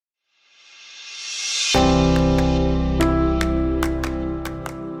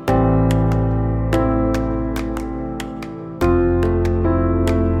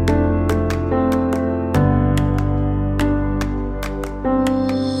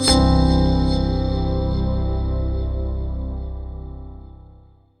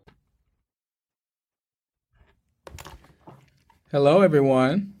Hello,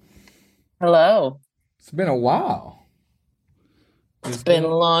 everyone. Hello. It's been a while. It's been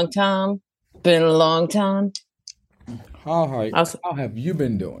Been a a long time. Been a long time. how how, I was, how have you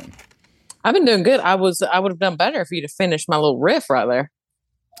been doing? I've been doing good. I would have done better if you'd have finished my little riff right there.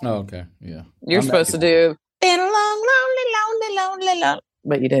 Oh, okay, yeah. You're I'm mad supposed at to you. do been a long, lonely,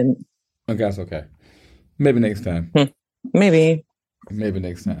 but you didn't. Okay, that's okay. Maybe next time. Hmm. Maybe. Maybe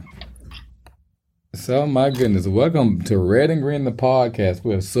next time. So, my goodness, welcome to Red and Green, the podcast.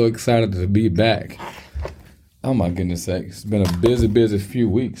 We're so excited to be back. Oh my goodness sake, it's been a busy few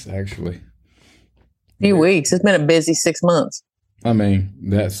weeks actually. Few Very- weeks. It's been a busy 6 months. I mean,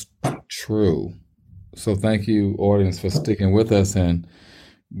 that's true. So, thank you, audience, for sticking with us and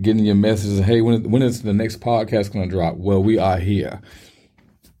getting your messages. Hey, when is the next podcast going to drop? Well, we are here.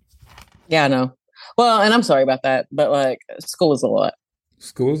 Yeah, I know. Well, and I'm sorry about that, but like school is a lot.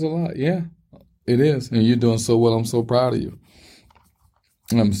 School's a lot. Yeah, it is. And you're doing so well. I'm so proud of you.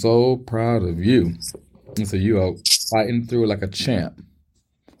 I'm so proud of you. And so you are fighting through like a champ.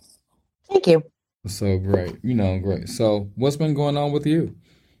 Thank you. So great. Great. So what's been going on with you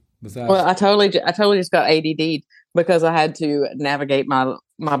besides? Well, I totally just got ADD because I had to navigate my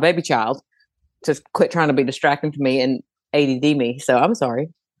baby child to quit trying to be distracting to me and ADD me. So I'm sorry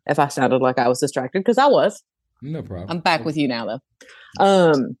if I sounded like I was distracted because I was. No problem. I'm back with you now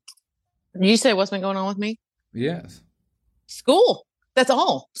though. You say what's been going on with me? Yes. School. That's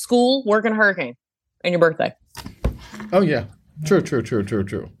all. School, work, and a hurricane, and your birthday. Oh, yeah. True.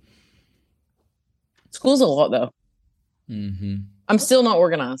 School's a lot though. Mm-hmm. I'm still not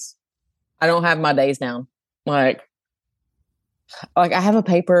organized. I don't have my days down. Like, like I have a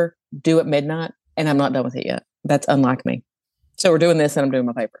paper due at midnight, and I'm not done with it yet. That's unlike me. So we're doing this, and I'm doing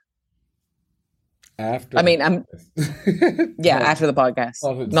my paper. After I the mean, I'm yeah oh, after the podcast,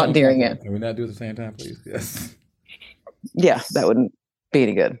 oh, at the not same time. during it. Can we not do it at the same time, please? Yes. Yeah, that wouldn't be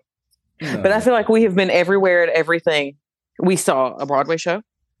any good. But I No. feel like we have been everywhere at everything. We saw a Broadway show.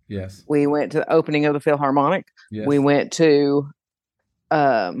 Yes. We went to the opening of the Philharmonic. We Yes. went to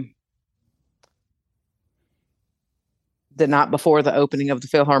um, the night before the opening of the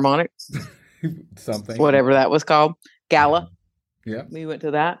Philharmonic, Something. whatever that was called, gala. Yeah. We went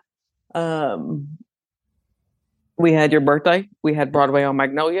to that. Um, we had your birthday. We had Broadway on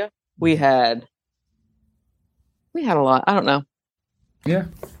Magnolia. We had a lot. I don't know. Yeah.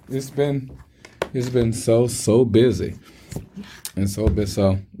 It's been so busy. And so busy.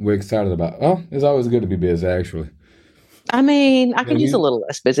 So we're excited about. Oh, it's always good to be busy actually. I mean, I Yeah, could use a we little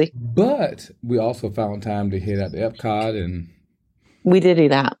less busy. but we also found time to hit at the Epcot, and We did do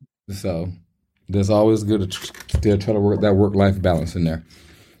that. so there's always good to still try to work that work life balance in there,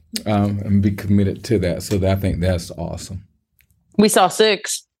 and be committed to that. So I think that's awesome. We saw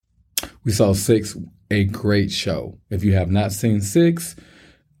six. We saw Six, a great show. If you have not seen Six,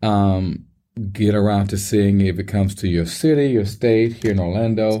 um, get around to seeing it if it comes to your city, your state here in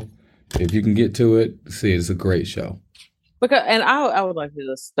Orlando. If you can get to it, see it's a great show. Because, and I would like to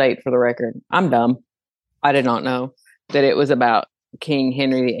just state for the record, I'm dumb. I did not know that it was about King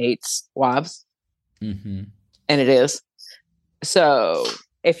Henry VIII's wives, Hmm. and it is. So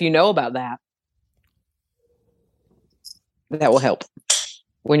if you know about that, that will help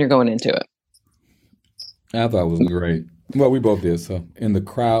when you're going into it. I thought it was great. Well, we both did so, and the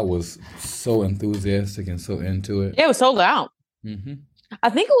crowd was so enthusiastic and so into it. Yeah, it was sold out. Hmm. I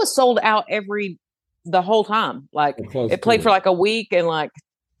think it was sold out the whole time. Like Or close it played to for it. like a week and like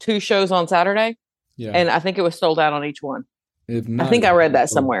two shows on Saturday, Yeah. and I think it was sold out on each one. If I not, think I read that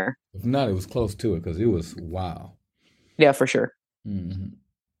somewhere. it was close to it because it was wow. Yeah, for sure. Hmm.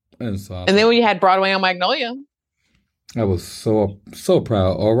 And so I And then thought when you had Broadway on Magnolia, I was so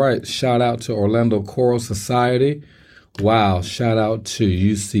proud. All right, shout out to Orlando Choral Society. Wow, shout out to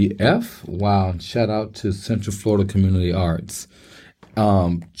UCF. Wow, and shout out to Central Florida Community Arts.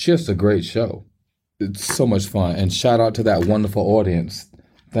 Just a great show. It's so much fun. And shout out to that wonderful audience.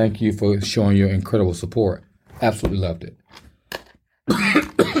 Thank you for showing your incredible support. Absolutely loved it.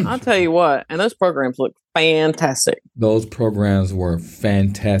 I'll tell you what, and those programs look fantastic. Those programs were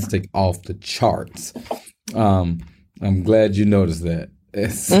fantastic, off the charts. Um, I'm glad you noticed that.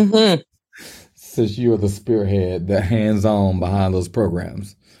 Hmm. Since you're the spearhead, the hands-on behind those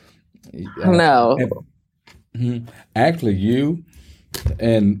programs. No, Mhm. Actually, you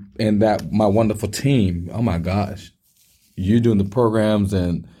and that my wonderful team. Oh my gosh, you doing the programs,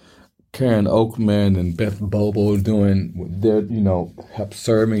 and Karen Oakman and Beth Bobo doing their help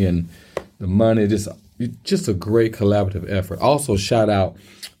serving, and the money. Just a great collaborative effort. Also, shout out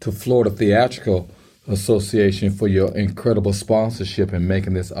to Florida Theatrical Association for your incredible sponsorship and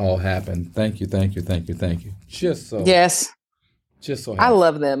making this all happen. Thank you. Just so yes, Just so I happy.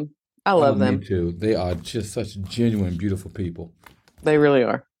 love them. I Oh, love me them. too. They are just such genuine, beautiful people. They really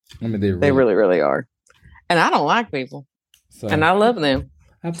are. I mean, they They really. really, really are. And I don't like people, and So I love them.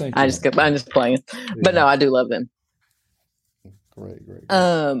 I think you. I'm just playing, but Yeah. no, I do love them. Great, great,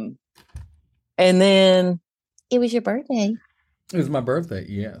 great. And then it was your birthday. It was my birthday.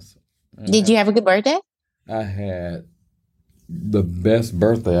 Yes. Did you have a good birthday? I had the best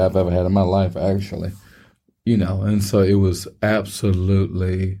birthday I've ever had in my life, actually. And so it was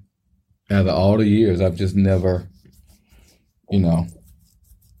absolutely, out of all the years, I've just never,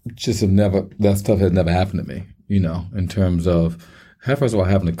 just have never, that stuff has never happened to me, in terms of, first of all,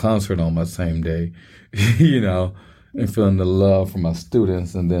 having a concert on my same day, and feeling the love from my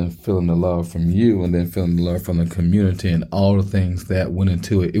students, and then feeling the love from you, and then feeling the love from the community, and all the things that went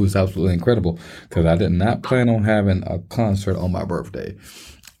into it. It was absolutely incredible, because I did not plan on having a concert on my birthday,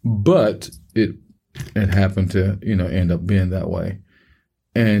 but it happened to, end up being that way.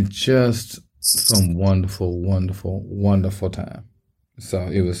 And just some wonderful, wonderful, wonderful time. So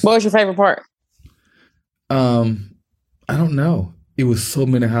it was. What was your favorite part? I don't know. It was so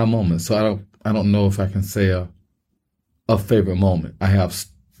many high moments. So I don't know if I can say a favorite moment. I have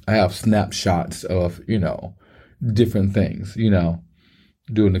snapshots of, different things,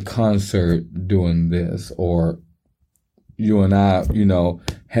 doing the concert, doing this, or you and I,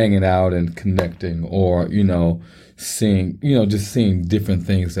 hanging out and connecting, or, seeing, just seeing different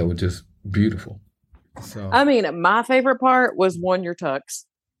things that were just beautiful. So I mean, my favorite part was your tux.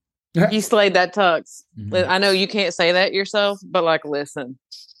 You slayed that tux. Mhm. I know you can't say that yourself, but like, listen,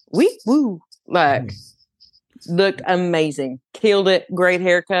 woo, like, looked amazing, killed it, great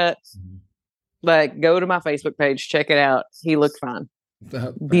haircut. Mhm. Like, go to my Facebook page, check it out. He looked fine,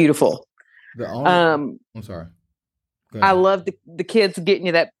 beautiful. I'm sorry. I love the kids getting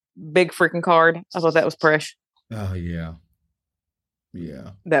you that big freaking card. I thought that was fresh. Oh yeah,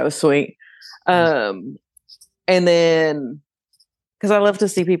 yeah. That was sweet. And then, because I love to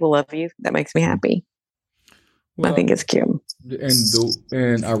see people love you, that makes me happy. Well, I think it's cute.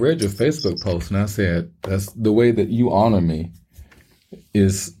 And I read your Facebook post, and I said that's the way that you honor me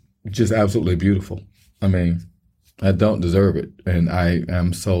is just absolutely beautiful. I mean, I don't deserve it, and I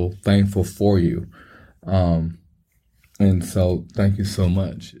am so thankful for you. And so thank you so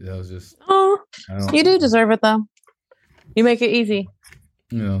much. That was just. Oh, you do deserve it though. You make it easy.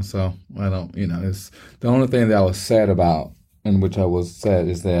 So I don't. It's the only thing that I was sad about, and which I was sad,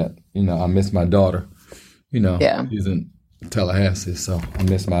 is that I miss my daughter. Yeah. She's in Tallahassee, so I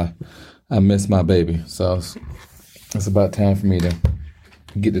miss my baby. So it's about time for me to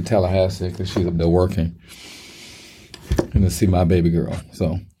get to Tallahassee because she's up there working, and to see my baby girl.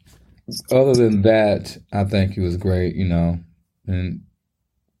 So other than that, I think it was great. And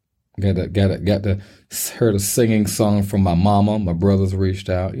got to heard a singing song from my mama. My brothers reached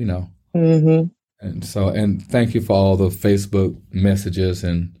out. Mm-hmm. And thank you for all the Facebook messages,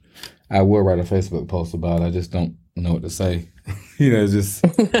 and I will write a Facebook post about it. I just don't know what to say. It's just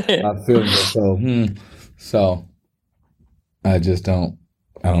my feelings are so I just don't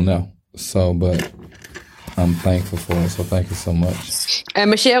know. So, but I'm thankful for it. So thank you so much. And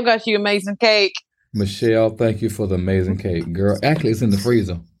Michelle got you amazing cake. Michelle, thank you for the amazing cake, girl. Actually, it's in the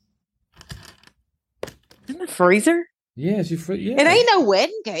freezer. In the freezer? Yes, yeah. It ain't no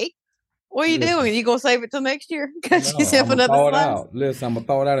wedding cake. What are you doing? You gonna save it till next year? Because you have another slice? Listen, I'm gonna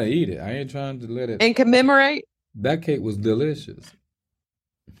throw it out and eat it. I ain't trying to let it. And commemorate? That cake was delicious.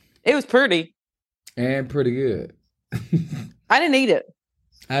 It was pretty. And pretty good. I didn't eat it.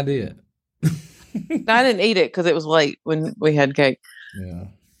 I did. I didn't eat it because it was late when we had cake. Yeah.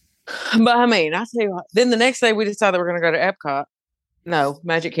 But I mean, I tell you what. Then the next day we decided we're going to go to Epcot. No,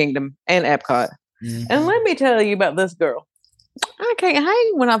 Magic Kingdom and Epcot. Mm-hmm. And let me tell you about this girl. I can't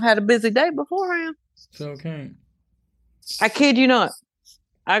hang when I've had a busy day beforehand. So can't. I kid you not.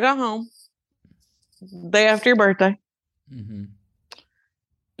 I got home day after your birthday. Mm-hmm.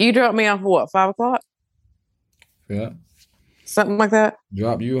 You dropped me off at what, 5 o'clock? Yeah. Something like that.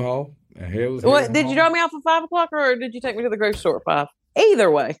 Drop you off. What did you drop me off at 5 o'clock, or did you take me to the grocery store at 5? Either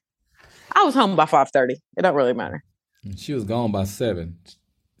way, I was home by 5:30. It don't really matter. And she was gone by 7.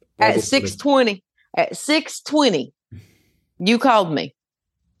 At 6:20. At 6:20, you called me.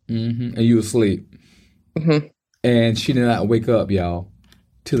 Mm-hmm. And you were asleep. Mm-hmm. And she did not wake up, y'all,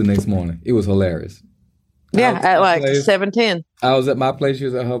 till the next morning. It was hilarious. Yeah, at like 7:10. I was at my place. She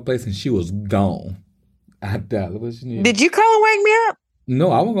was at her place, and she was gone. I doubt what she needed. Did you call and wake me up?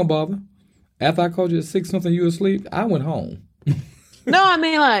 No, I wasn't gonna bother. After I called you at 6 something, you were asleep. I went home. No, I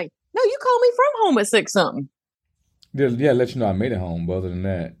mean no, you called me from home at 6 something. Yeah, let you know I made it home. But other than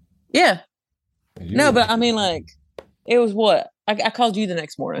that, yeah. No, but I mean it was what, I called you the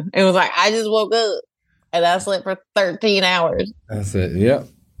next morning. It was like, I just woke up and I slept for 13 hours. I said, yep.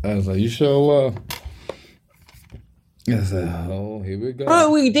 I was like, you sure? I said, oh, here we go.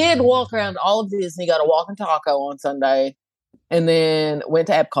 But we did walk around all of Disney, got a walk and taco on Sunday, and then went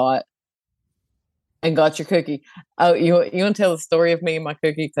to Epcot and got your cookie. Oh, you want to tell the story of me and my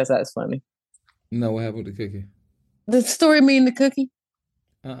cookie? Because that's funny. No, what happened with the cookie? The story of me and the cookie?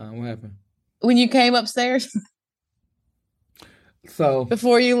 What happened? When you came upstairs? So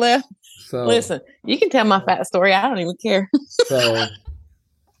before you left? So listen, you can tell my fat story. I don't even care. So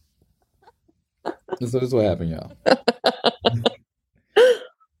this is what happened, y'all.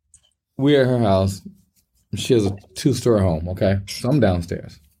 We're at her house. She has a 2-story home, okay? So I'm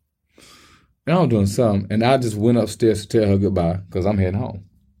downstairs. And I'm doing something, and I just went upstairs to tell her goodbye because I'm heading home.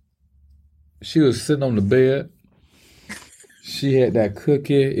 She was sitting on the bed. She had that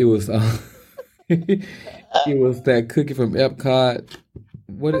cookie. It was it was that cookie from Epcot.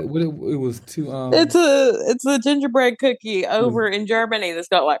 What it was to It's a gingerbread cookie over in Germany that's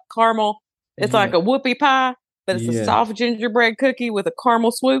got like caramel. It's like a whoopie pie, but it's a soft gingerbread cookie with a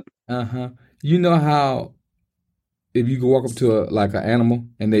caramel swoop. You know how if you can walk up to an animal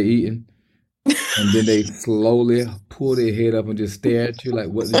and they're eating, and then they slowly pull their head up and just stare at you like,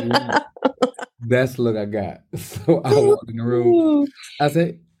 what do you want? That's the look I got. So I walked in the room. I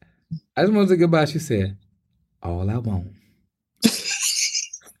said, I just want to say goodbye. She said, all I want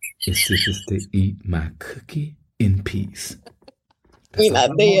is just to eat my cookie in peace. We're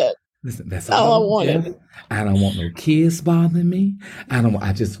not dead. Listen, that's all I wanted. I don't want no kids bothering me.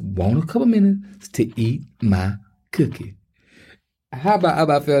 I just want a couple minutes to eat my cookie. How about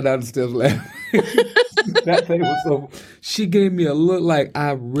I fell down the steps laughing? That thing was so. She gave me a look like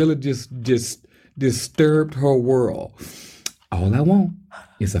I really just disturbed her world. All I want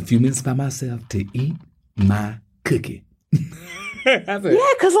is a few minutes by myself to eat my cookie. Yeah,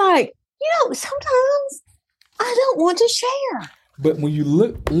 because sometimes I don't want to share. But when you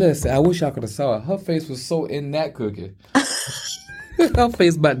listen, I wish I could have saw it. Her face was so in that cookie. Her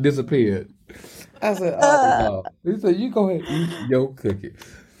face about disappeared. I said, oh, no. He said, you go ahead and eat your cookie.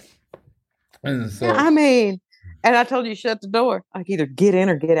 And so, and I told you shut the door. Like either get in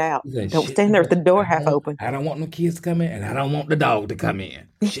or get out. Don't stand there with the door half open. I don't want no kids to come in, and I don't want the dog to come in.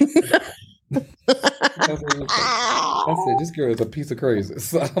 I said, this girl is a piece of crazy,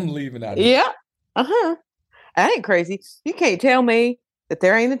 so I'm leaving out of here. Yeah. I ain't crazy. You can't tell me that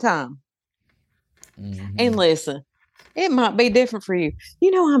there ain't a time. Mm-hmm. And listen, it might be different for you.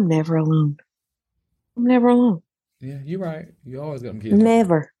 You know, I'm never alone. I'm never alone. Yeah, you're right. You always got them kids.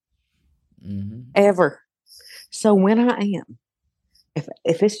 Never. Mm-hmm. Ever. So when I am,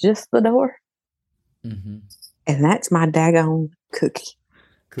 if it's just the door, mm-hmm. and that's my daggone cookie.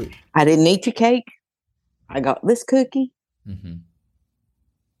 Cool. I didn't eat your cake. I got this cookie. Mm-hmm.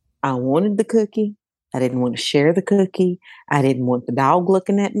 I wanted the cookie. I didn't want to share the cookie. I didn't want the dog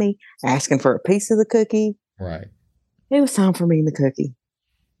looking at me, asking for a piece of the cookie. Right. It was time for me and the cookie.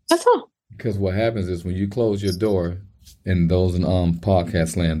 That's all. Because what happens is when you close your door, and those in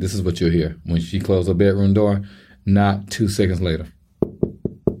podcast land, this is what you'll hear. When she closed her bedroom door, not 2 seconds later.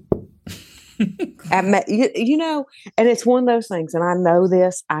 You know, and it's one of those things, and I know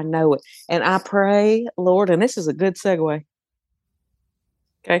this, I know it. And I pray, Lord, and this is a good segue.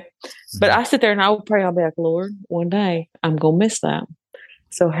 Okay. But I sit there and I will pray, I'll be like, Lord, one day I'm going to miss that.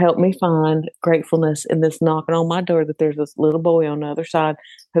 So help me find gratefulness in this knocking on my door that there's this little boy on the other side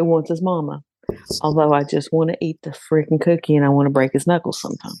who wants his mama. Although I just want to eat the freaking cookie and I want to break his knuckles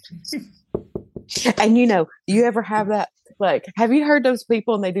sometimes. And you know, you ever have that? Like, have you heard those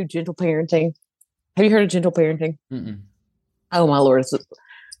people and they do gentle parenting? Have you heard of gentle parenting? Mm-mm. Oh my Lord.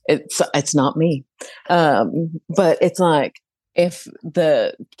 It's not me. But it's like, if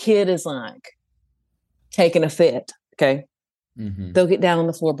the kid is like taking a fit, okay, mm-hmm. they'll get down on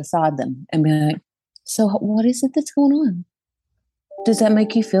the floor beside them and be like, so what is it that's going on? Does that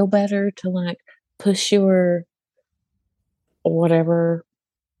make you feel better to like push your whatever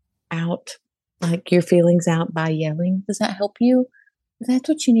out, like your feelings out by yelling? Does that help you? If that's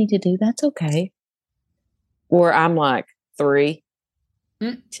what you need to do, that's okay. Or I'm like 3,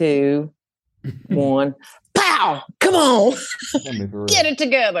 2, 1. Pow! Come on. Get it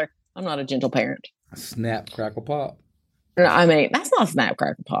together. I'm not a gentle parent. Snap, crackle, pop. I mean, that's not snap,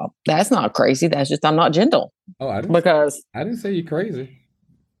 crackle, pop. That's not crazy. That's just I'm not gentle. Oh, I didn't say you're crazy.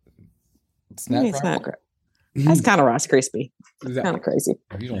 Snap, crackle. That's kind of Rice Krispie. Kind of crazy.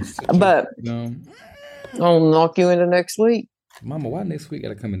 But I'll knock you into next week. Mama, why next week got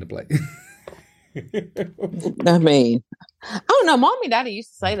to come into play? I mean, I don't know. Mommy and Daddy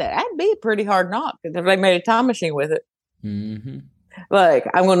used to say that. That'd be a pretty hard knock if they made a time machine with it. Mm-hmm. Like,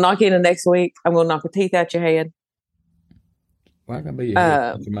 I'm going to knock you in the next week. I'm going to knock the teeth out your head. Why can't be your head,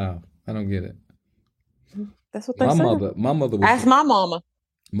 not Um, your mouth? I don't get it. that's what they My say. mother, my mother was, Ask my mama.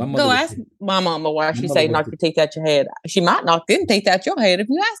 my mother Go was, ask my mama why my she mother say was, knock your teeth out your head. She might knock them teeth out your head if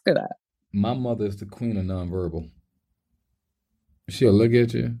you ask her that. my mother is the queen of nonverbal. She'll look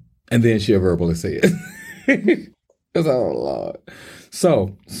at you and then she'll verbally say it. That's oh Lord.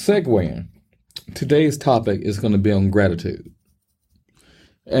 So, segueing, today's topic is going to be on gratitude.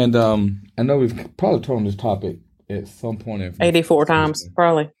 And I know we've probably told this topic at some point in the 84 first times, season.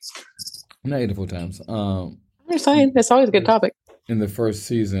 probably. Not 84 times. I'm just saying, it's always a good topic. In the first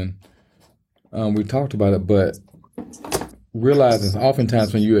season, we talked about it, but realizing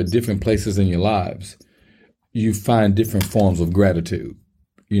oftentimes when you're at different places in your lives, you find different forms of gratitude,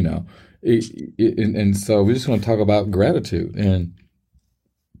 you know. And so we're just going to talk about gratitude. And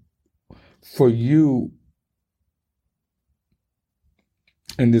for you,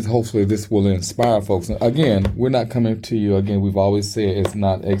 and this hopefully this will inspire folks. Again, we're not coming to you. Again, we've always said it's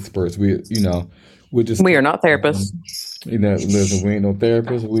not experts. We're just We are not therapists. listen, we ain't no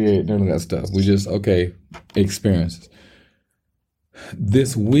therapists. We ain't none of that stuff. We just experiences.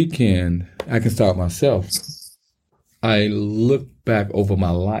 This weekend, I can start myself. I look back over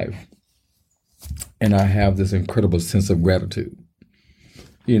my life, and I have this incredible sense of gratitude.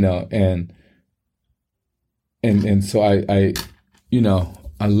 And so I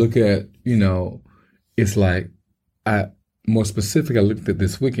look at, it's like I more specific. I looked at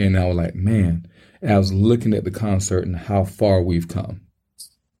this weekend and I was like, man, and I was looking at the concert and how far we've come.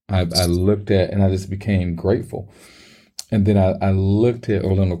 I looked at and I just became grateful. And then I looked at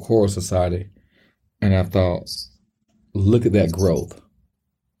Orlando Choral Society and I thought, look at that growth.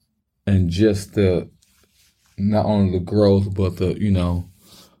 And just not only the growth, but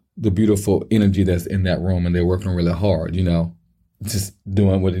the beautiful energy that's in that room, and they're working really hard, just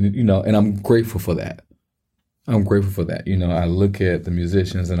doing what, and I'm grateful for that. I'm grateful for that. I look at the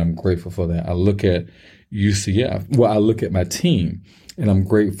musicians and I'm grateful for that. I look at UCF. Well, I look at my team and I'm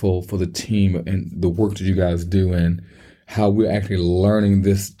grateful for the team and the work that you guys do and how we're actually learning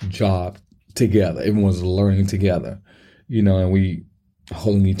this job together. Everyone's learning together, and we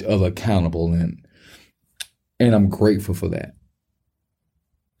holding each other accountable, and I'm grateful for that.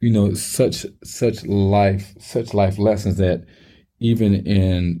 Such life lessons that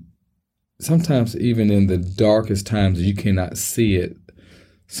sometimes even in the darkest times you cannot see it,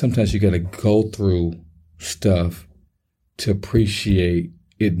 sometimes you got to go through stuff to appreciate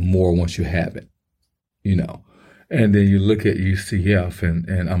it more once you have it, and then you look at UCF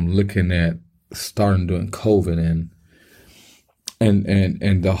and I'm looking at starting during COVID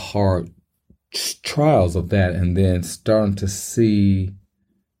and the hard trials of that, and then starting to see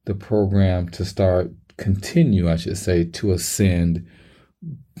the program to continue, I should say, to ascend,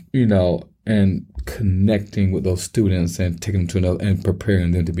 and connecting with those students and taking them to another and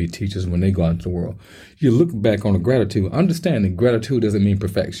preparing them to be teachers when they go out into the world. You look back on the gratitude, understanding gratitude doesn't mean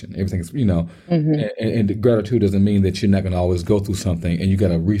perfection. Everything's, Mm-hmm. and gratitude doesn't mean that you're not going to always go through something and you got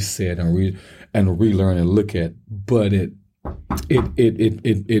to reset and relearn and look at, but it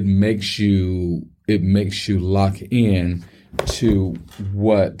makes you lock in to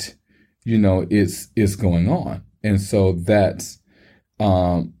what is going on, and so that's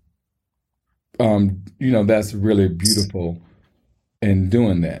that's really beautiful in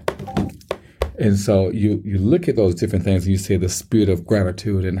doing that. And so you look at those different things and you say the spirit of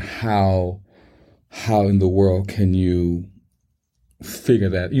gratitude and how in the world can you figure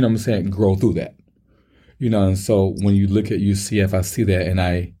that, what I'm saying, grow through that. And so when you look at UCF, I see that and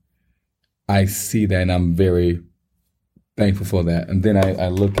I see that and I'm very thankful for that. And then I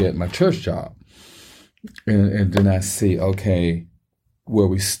look at my church job and then I see, okay, where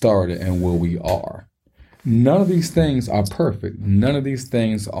we started and where we are. None of these things are perfect. None of these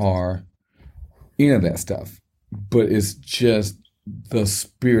things are any of that stuff. But it's just the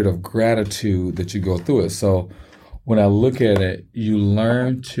spirit of gratitude that you go through it. So when I look at it, you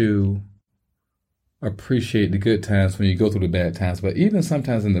learn to appreciate the good times when you go through the bad times. But even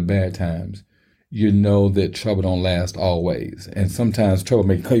sometimes in the bad times, you know that trouble don't last always. And sometimes trouble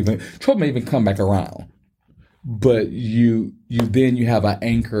may even come back around. But you have an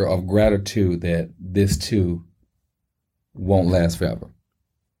anchor of gratitude that this too won't last forever.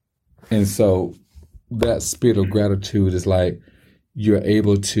 And so that spirit of gratitude is like you're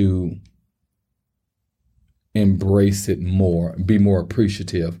able to embrace it more, be more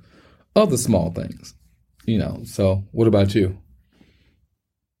appreciative of the small things, So what about you?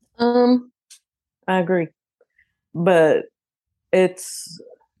 I agree. But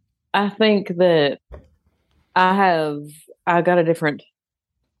I think that I got a different,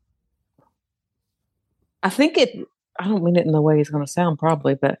 I think it, I don't mean it in the way it's going to sound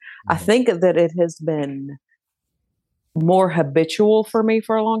probably, but I Mhm. think that it has been more habitual for me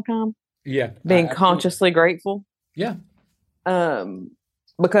for a long time, Yeah, being absolutely. consciously grateful. Yeah. Um,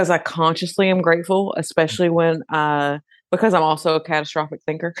 because I consciously am grateful, especially because I'm also a catastrophic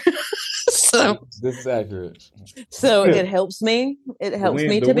thinker. so, This is accurate. so The it helps me. It helps wind,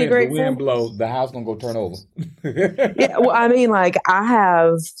 me the to be wind, the wind grateful. blows. The house gonna go turn over. Yeah. Well, I mean, like I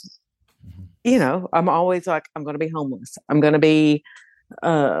have, I'm always like, I'm going to be homeless. I'm going to be,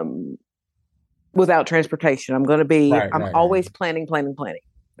 um, without transportation. Right, I'm right, right. always planning, planning, planning.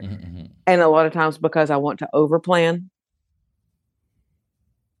 Mhm, And a lot of times because I want to overplan,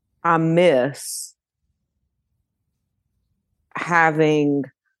 I miss having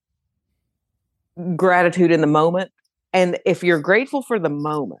gratitude in the moment. And if you're grateful for the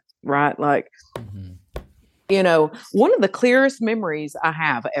moment, right? Like, mhm, one of the clearest memories I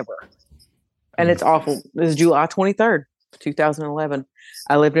have ever, and mhm, it's awful, is July 23rd, 2011.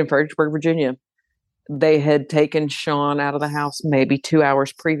 I lived in Fredericksburg, Virginia. They had taken Sean out of the house maybe 2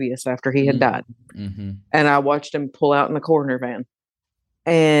 hours previous after he had mhm, died. mhm. And I watched him pull out in the coroner van.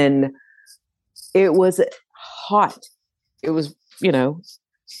 And it was hot. It was,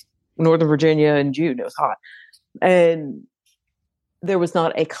 Northern Virginia in June. It was hot. And there was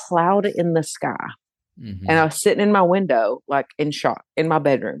not a cloud in the sky. And I Mhm. was sitting in my window, like in shock, in my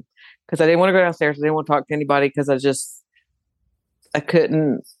bedroom, because I didn't want to go downstairs. I didn't want to talk to anybody because I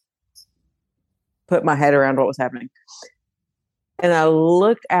couldn't put my head around what was happening. And I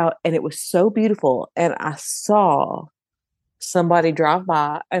looked out and it was so beautiful. And I saw somebody drive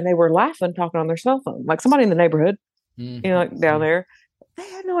by and they were laughing, talking on their cell phone, like somebody in the neighborhood, like down Mhm. there. They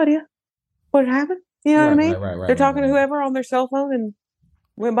had no idea what had happened. You know what I Right, mean? right, right, right, They're right, talking to right. whoever on their cell phone and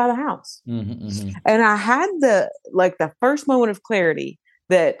went by the house. Mhm, mhm. And I had the first moment of clarity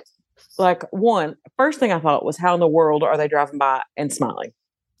that, like, first thing I thought was, how in the world are they driving by and smiling?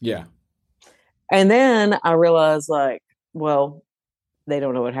 Yeah. And then I realized, like, well, they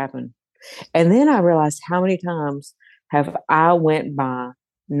don't know what happened. And then I realized how many times have I went by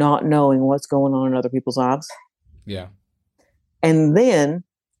not knowing what's going on in other people's lives. Yeah. And then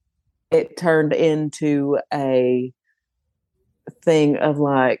it turned into a thing of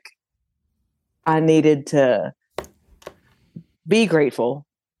like, I needed to be grateful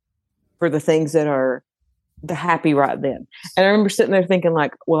for the things that are the happy right then. And I remember sitting there thinking,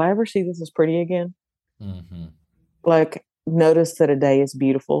 like, will I ever see this as pretty again? Mhm. Like, notice that a day is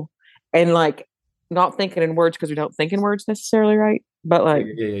beautiful. And like, not thinking in words because we don't think in words necessarily, right? But Yeah, like,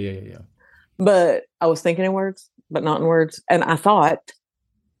 yeah, yeah, yeah, yeah. but I was thinking in words, but not in words. And I thought,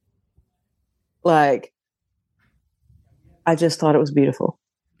 like, I just thought it was beautiful.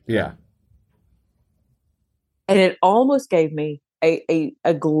 Yeah. And it almost gave me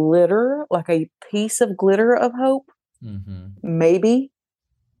a glitter, like a piece of glitter of hope, Mhm. maybe.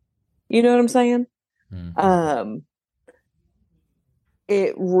 You know what I'm saying? Mhm. Um,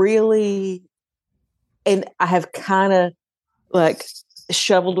 it really, and I have kind of like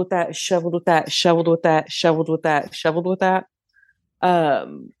shoveled with that, shoveled with that, shoveled with that, shoveled with that, shoveled with that,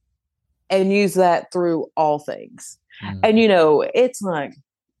 um, and use that through all things. And Mhm. it's like,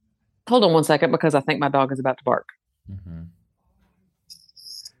 hold on one second because I think my dog is about to bark. Mhm.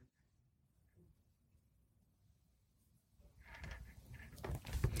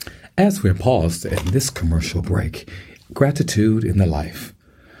 As we're paused in this commercial break, gratitude in the life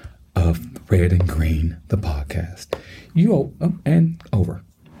of Red and Green, the podcast. And over.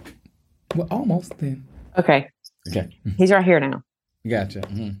 Well, almost then. Okay, Okay. he's right here now. Gotcha.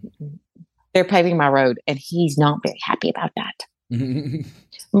 They're paving my road, and he's not very happy about that. Mhm.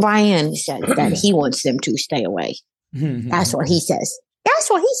 Brian says that he wants them to stay away. That's what he says. That's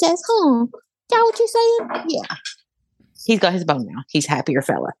what he says. Huh? Is that what you saying? Yeah. He's got his bone now. He's happier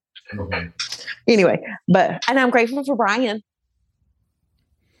fella. Anyway, and I'm grateful for Brian.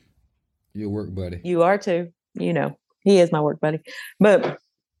 Your work buddy. You are too. He is my work buddy. But,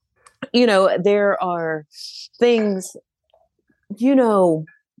 there are things,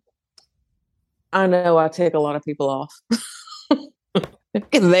 I know I take a lot of people off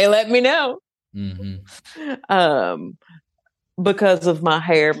because they let me know. Um, because of my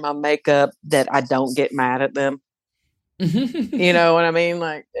hair, my makeup, that I don't get mad at them. You know what I mean?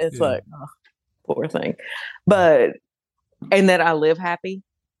 Like, it's like, oh, poor thing. And that I live happy.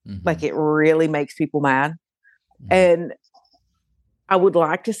 Like, it really makes people mad. And I would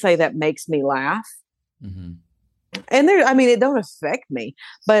like to say that makes me laugh. And it don't affect me,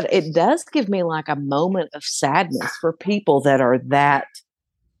 but it does give me like a moment of sadness for people that are that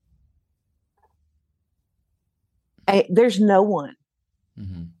There's no one.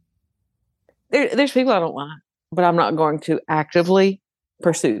 Mm-hmm. There's people I don't like, but I'm not going to actively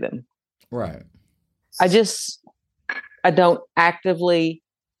pursue them. Right. I don't actively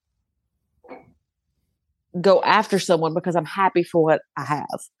go after someone because I'm happy for what I have.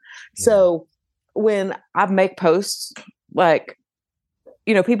 Yeah. So when I make posts, like,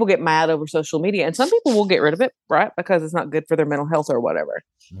 people get mad over social media, and some people will get rid of it, right? Because it's not good for their mental health or whatever.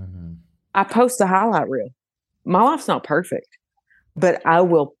 Mm-hmm. I post a highlight reel. My life's not perfect, but I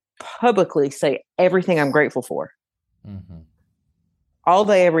will publicly say everything I'm grateful for. Mm-hmm. All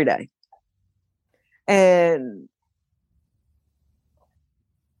day, every day. And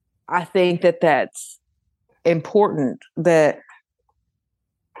I think that that's important, that,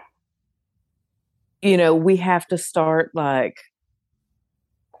 we have to start, like,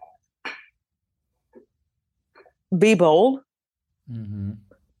 be bold, mm-hmm.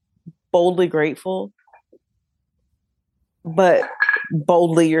 boldly grateful, but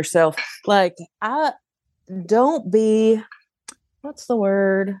boldly yourself. Like, don't be, what's the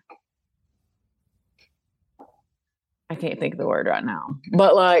word? I can't think of the word right now,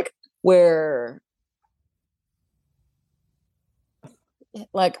 but like, where,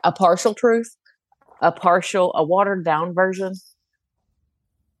 like, a partial truth, a watered down version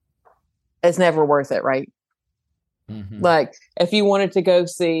is never worth it, right? Mm-hmm. Like, if you wanted to go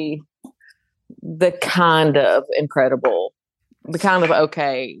see the kind of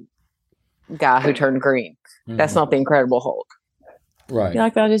okay guy who turned green, mm-hmm. that's not the Incredible Hulk. Right. You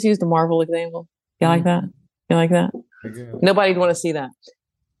like that? I just used the Marvel example. You like that? You like that? Okay. Nobody'd want to see that.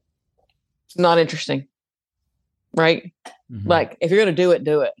 It's not interesting. Right? Mm-hmm. Like, if you're going to do it,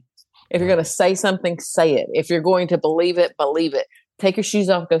 do it. If you're going to say something, say it. If you're going to believe it, believe it. Take your shoes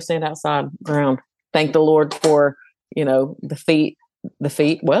off, go stand outside ground. Thank the Lord for, the feet.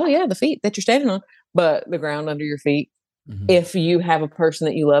 Well, yeah, the feet that you're standing on, but the ground under your feet. Mm-hmm. If you have a person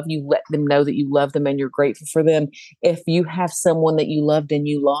that you love, you let them know that you love them and you're grateful for them. If you have someone that you loved and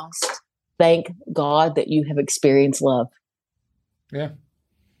you lost, thank God that you have experienced love. Yeah.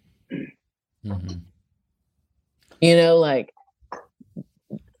 Mm-hmm. Like,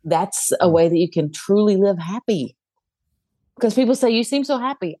 that's a way that you can truly live happy. Because people say, you seem so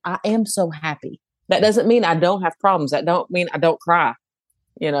happy. I am so happy. That doesn't mean I don't have problems. That don't mean I don't cry.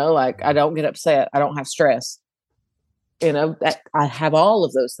 Like, I don't get upset. I don't have stress. That I have all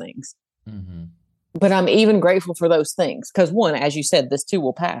of those things. Mm-hmm. But I'm even grateful for those things. Because one, as you said, this too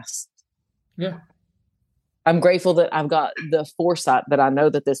will pass. Yeah. I'm grateful that I've got the foresight that I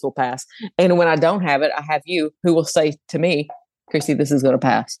know that this will pass. And when I don't have it, I have you who will say to me, Chrissy, this is going to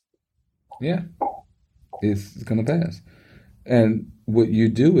pass. Yeah, it's going to pass. And what you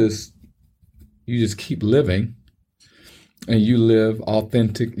do is you just keep living, and you live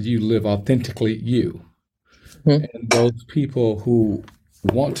authentically you. Mm-hmm. And those people who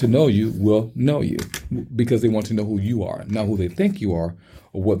want to know you will know you because they want to know who you are, not who they think you are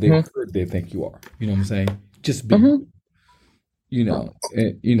or what they've mm-hmm. heard they think you are. You know what I'm saying? Just be, mm-hmm.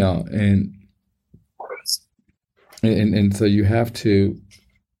 And so you have to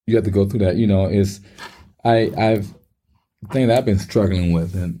go through that. I've thing that I've been struggling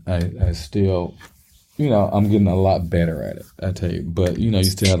with, and I still, I'm getting a lot better at it, I tell you. But, you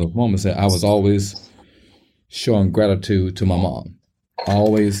still have those moments that I was always showing gratitude to my mom.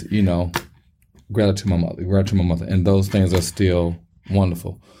 Always, gratitude to my mother. And those things are still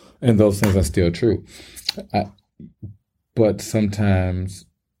wonderful. And those things are still true. But sometimes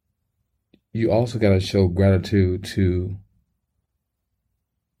you also got to show gratitude to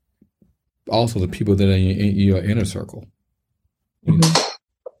also the people that are in your inner circle. Mm-hmm.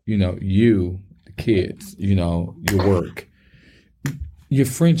 You, the kids, your work, your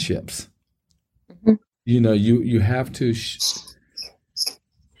friendships. Mm-hmm. You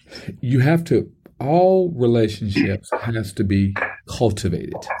have to, all relationships has to be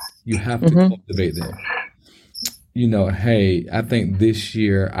cultivated. You have to mm-hmm. cultivate them. Hey, I think this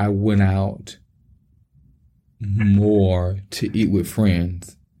year I went out more to eat with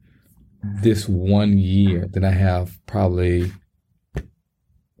friends this 1 year than I have probably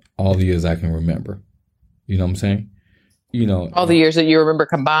all the years I can remember. You know what I'm saying? All the years that you remember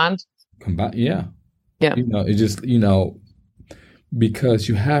combined? Yeah. Yeah. It just, because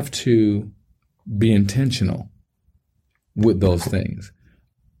you have to be intentional with those things.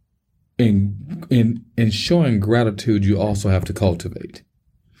 In showing gratitude, you also have to cultivate,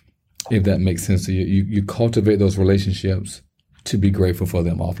 if that makes sense to you. You cultivate those relationships to be grateful for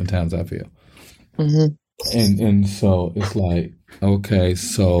them, oftentimes, I feel. Mm-hmm. And so it's like, okay,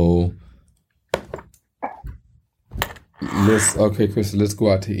 so Chris, let's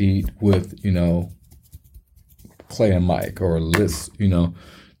go out to eat with, Clay and Mike, or let's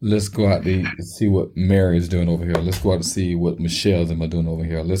go out to see what Mary is doing over here. Let's go out to see what Michelle's doing over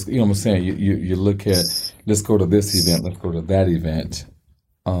here. What I'm saying? You look at, let's go to this event, let's go to that event.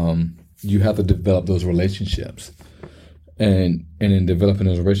 You have to develop those relationships, and in developing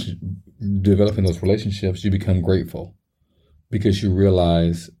those relationships, you become grateful because you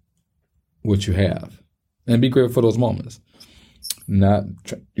realize what you have, and be grateful for those moments. Not,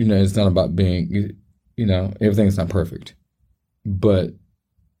 it's not about being, everything's not perfect, but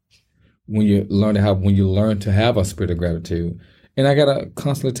when you learn to have a spirit of gratitude, and I gotta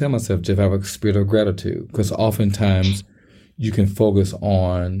constantly tell myself to have a spirit of gratitude, because oftentimes you can focus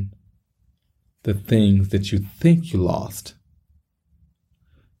on the things that you think you lost,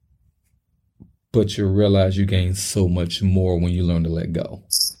 but you realize you gain so much more when you learn to let go.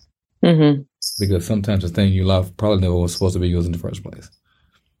 Mm-hmm. Because sometimes the thing you love probably never was supposed to be yours in the first place.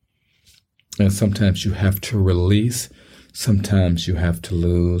 And sometimes you have to release. Sometimes you have to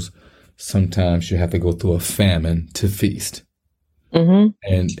lose. Sometimes you have to go through a famine to feast. Mm-hmm.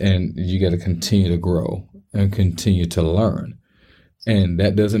 And you got to continue to grow and continue to learn. And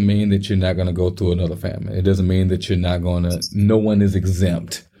that doesn't mean that you're not going to go through another famine. It doesn't mean that you're not going to, no one is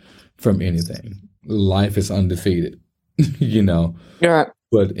exempt from anything. Life is undefeated, You're right.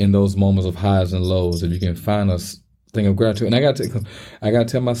 But in those moments of highs and lows, if you can find a thing of gratitude, and I got to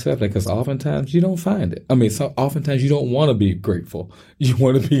tell myself that, because oftentimes you don't find it. I mean, oftentimes you don't want to be grateful. You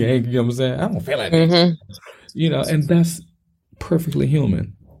want to be angry. You know what I'm saying? I don't feel like it. And that's perfectly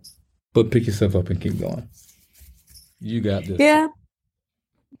human. But pick yourself up and keep going. You got this. Yeah.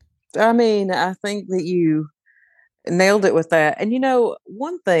 I mean, I think that you nailed it with that. And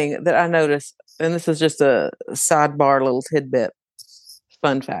one thing that I noticed, and this is just a sidebar little tidbit,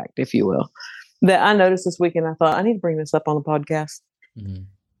 fun fact, if you will, that I noticed this weekend. I thought I need to bring this up on the podcast, mm-hmm.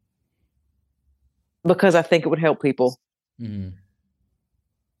 because I think it would help people. Mm-hmm.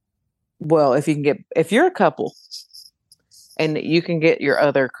 Well, if you're a couple and you can get your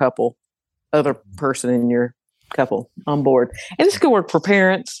other person in your couple on board, and this could work for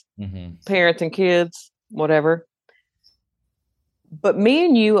parents, mm-hmm. parents and kids, whatever. But me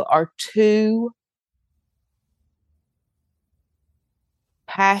and you are two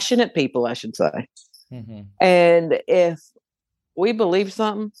passionate people, I should say. Mm-hmm. And if we believe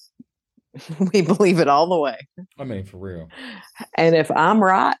something, we believe it all the way. I mean, for real. And if I'm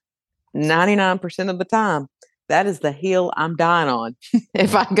right, 99% of the time, that is the hill I'm dying on.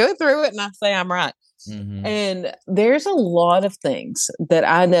 If I go through it and I say I'm right. Mm-hmm. And there's a lot of things that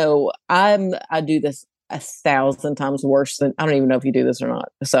I know I do this 1,000 times worse than, I don't even know if you do this or not.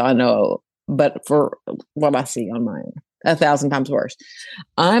 So I know, but for what I see on my end, 1,000 times worse.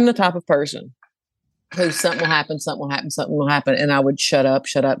 I'm the type of person who something will happen. And I would shut up,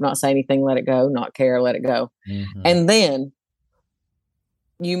 not say anything, let it go, not care, let it go. Mm-hmm. And then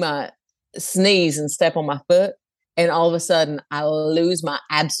you might sneeze and step on my foot, and all of a sudden I lose my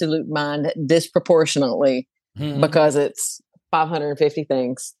absolute mind disproportionately because it's 550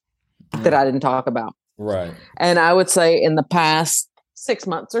 things that I didn't talk about. Right. And I would say in the past 6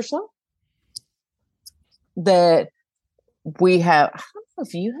 months or so that we have, I don't know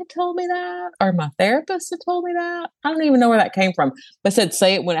if you had told me that or my therapist had told me that. I don't even know where that came from. But said,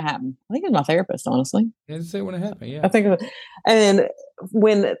 say it when it happened. I think it was my therapist, honestly. Yeah, say it when it happened, yeah. I think it was, and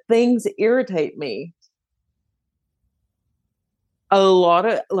when things irritate me, a lot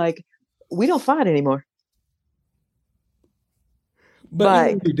of, we don't fight anymore. But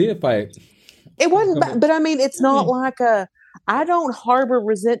even if you did fight, it wasn't, but I mean, it's not like I don't harbor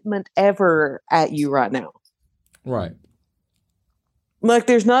resentment ever at you right now. Right.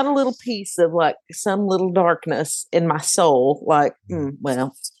 There's not a little piece of some little darkness in my soul.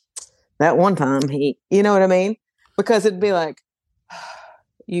 Well, that one time you know what I mean? Because it'd be like,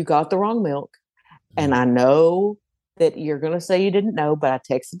 you got the wrong milk. And I know that you're going to say you didn't know, but I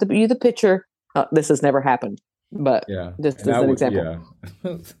texted you the picture. This has never happened, but just as an example.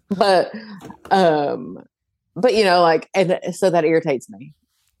 Yeah. but and so that irritates me.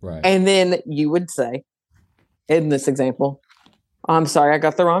 Right. And then you would say, in this example, I'm sorry, I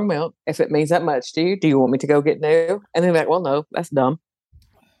got the wrong milk. If it means that much to you, do you want me to go get new? And then like, well, no, that's dumb.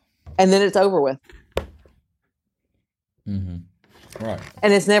 And then it's over with. Mm-hmm. Right.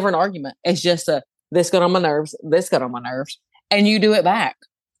 And it's never an argument. It's just this got on my nerves, this got on my nerves. And you do it back.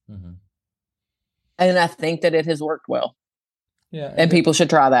 Mm-hmm. And I think that it has worked well. Yeah. And people should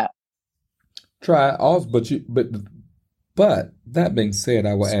try that. Try also, but that being said,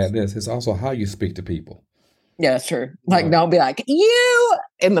 I will add this. It's also how you speak to people. Yeah, that's true. Don't be like, you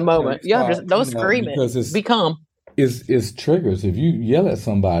in the moment. Don't scream it. Be calm. It's triggers. If you yell at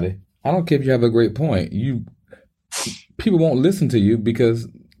somebody, I don't care if you have a great point. people won't listen to you because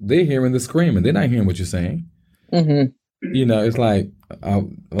they're hearing the screaming. They're not hearing what you're saying. Mm-hmm. It's like,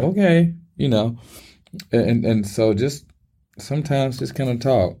 okay, and so just sometimes just kind of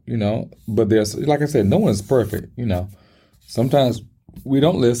talk, but there's, like I said, no one's perfect, sometimes we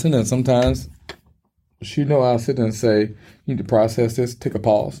don't listen, and sometimes I'll sit there and say, you need to process this, take a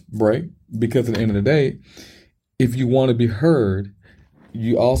pause, break, because at the end of the day, if you want to be heard,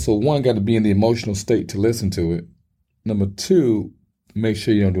 you also, one, got to be in the emotional state to listen to it. Number two, make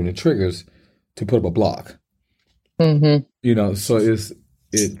sure you don't do any triggers to put up a block. Mm-hmm. So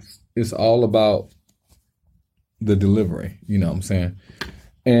it's all about the delivery, what I'm saying,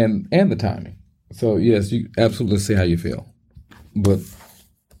 and the timing. So yes, you absolutely say how you feel, but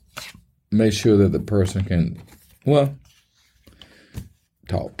make sure that the person can,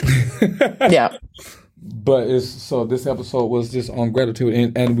 talk. Yeah. But this episode was just on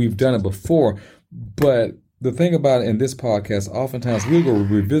gratitude, and we've done it before. But the thing about it in this podcast, oftentimes we'll go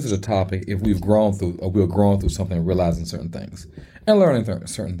revisit a topic if we've grown through, or we're growing through something, and realizing certain things, and learning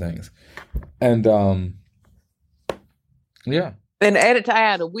certain things, and yeah. And edit to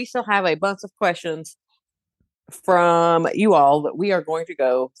add, we still have a bunch of questions from you all that we are going to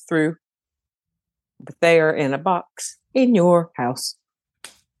go through, but they are in a box in your house.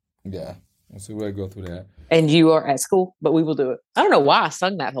 Yeah. So we'll go through that. And you are at school, but we will do it. I don't know why I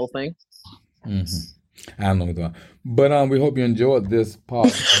sung that whole thing. I don't know what that. But we hope you enjoyed this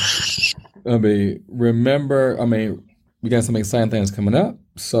podcast. Remember, we got some exciting things coming up.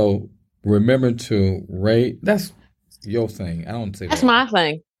 So remember to rate. That's your thing. I don't say that. That's my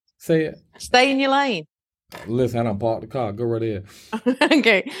thing. Say it. Stay in your lane. Listen, I don't park the car. Go right there.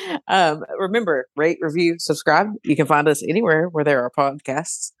 Okay. Remember, rate, review, subscribe. You can find us anywhere where there are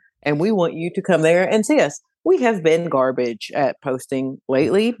podcasts. And we want you to come there and see us. We have been garbage at posting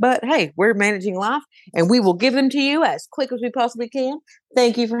lately, but hey, we're managing life, and we will give them to you as quick as we possibly can.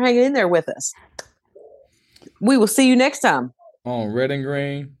 Thank you for hanging in there with us. We will see you next time on Red and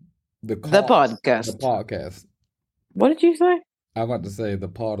Green, the podcast. The podcast. What did you say? I was about to say the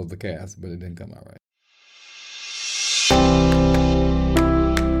part of the cast, but it didn't come out right.